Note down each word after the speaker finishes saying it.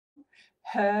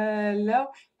Hello,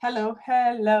 hello,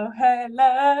 hello,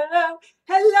 hello.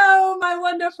 Hello, my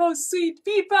wonderful, sweet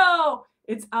people.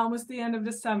 It's almost the end of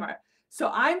the summer. So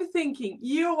I'm thinking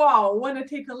you all want to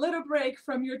take a little break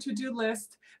from your to-do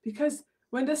list because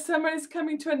when the summer is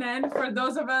coming to an end, for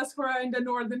those of us who are in the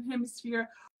Northern Hemisphere,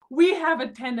 we have a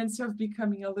tendency of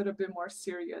becoming a little bit more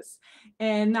serious.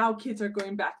 And now kids are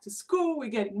going back to school. We're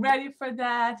getting ready for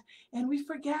that. And we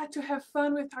forget to have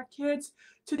fun with our kids,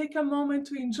 to take a moment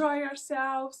to enjoy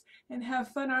ourselves and have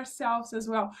fun ourselves as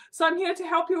well. So I'm here to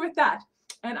help you with that.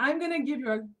 And I'm going to give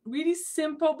you a really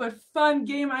simple but fun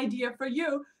game idea for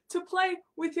you to play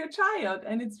with your child.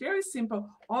 And it's very simple.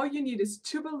 All you need is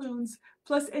 2 balloons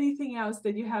plus anything else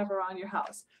that you have around your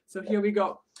house. So here we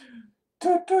go.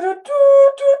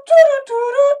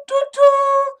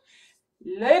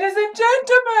 Ladies and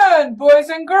gentlemen, boys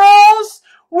and girls,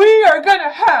 we are going to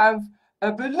have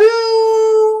a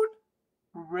balloon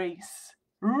race.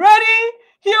 Ready?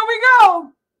 Here we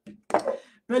go.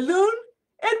 Balloon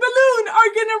and balloon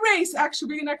are gonna race.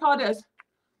 Actually, we're gonna call this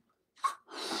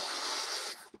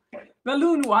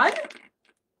balloon 1.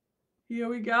 Here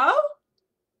we go.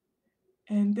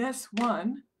 And this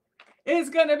one is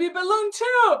gonna be balloon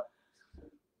 2.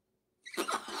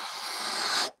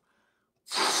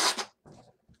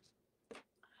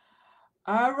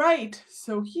 All right,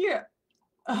 so here.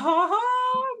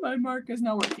 My marker is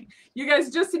not working. You guys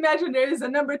just imagine there is a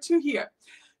number 2 here.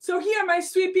 So here, my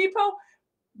sweet people,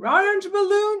 orange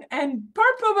balloon and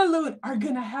purple balloon are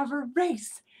gonna have a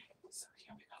race. So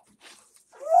here we go.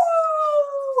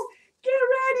 Woo! Get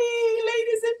ready,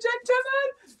 ladies and gentlemen.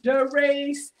 The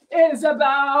race is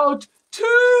about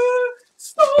to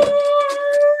start.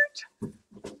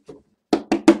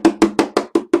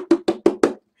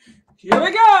 Here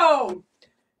we go.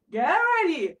 Get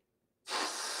ready.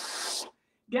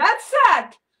 Get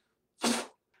set.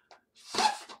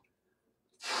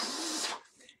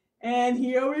 And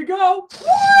here we go.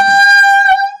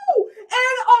 Woo!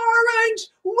 And orange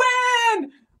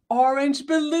win! Orange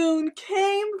balloon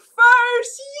came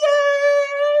first.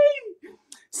 Yay!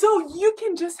 So you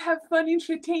can just have fun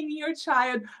entertaining your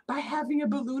child by having a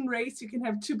balloon race. You can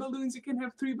have 2 balloons, you can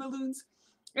have 3 balloons.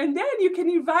 And then you can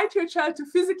invite your child to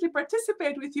physically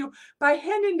participate with you by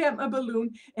handing them a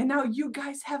balloon. And now you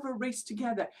guys have a race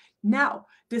together. Now,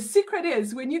 the secret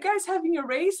is when you guys having a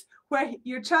race where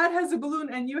your child has a balloon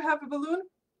and you have a balloon,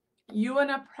 you want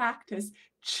to practice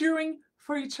cheering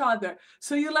for each other.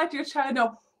 So you let your child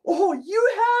know, oh,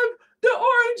 you have the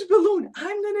orange balloon.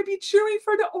 I'm going to be cheering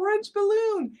for the orange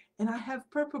balloon. And I have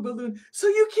purple balloon. So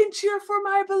you can cheer for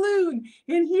my balloon.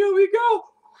 And here we go.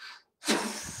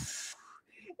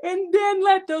 And then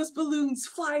let those balloons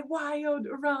fly wild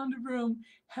around the room,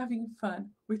 having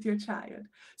fun with your child.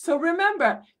 So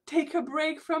remember, take a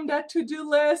break from that to-do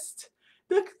list.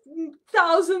 The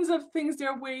thousands of things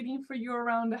they're waiting for you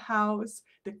around the house,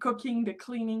 the cooking, the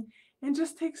cleaning, and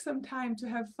just take some time to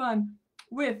have fun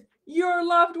with your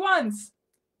loved ones.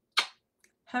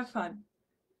 Have fun.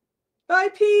 Bye,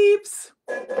 peeps.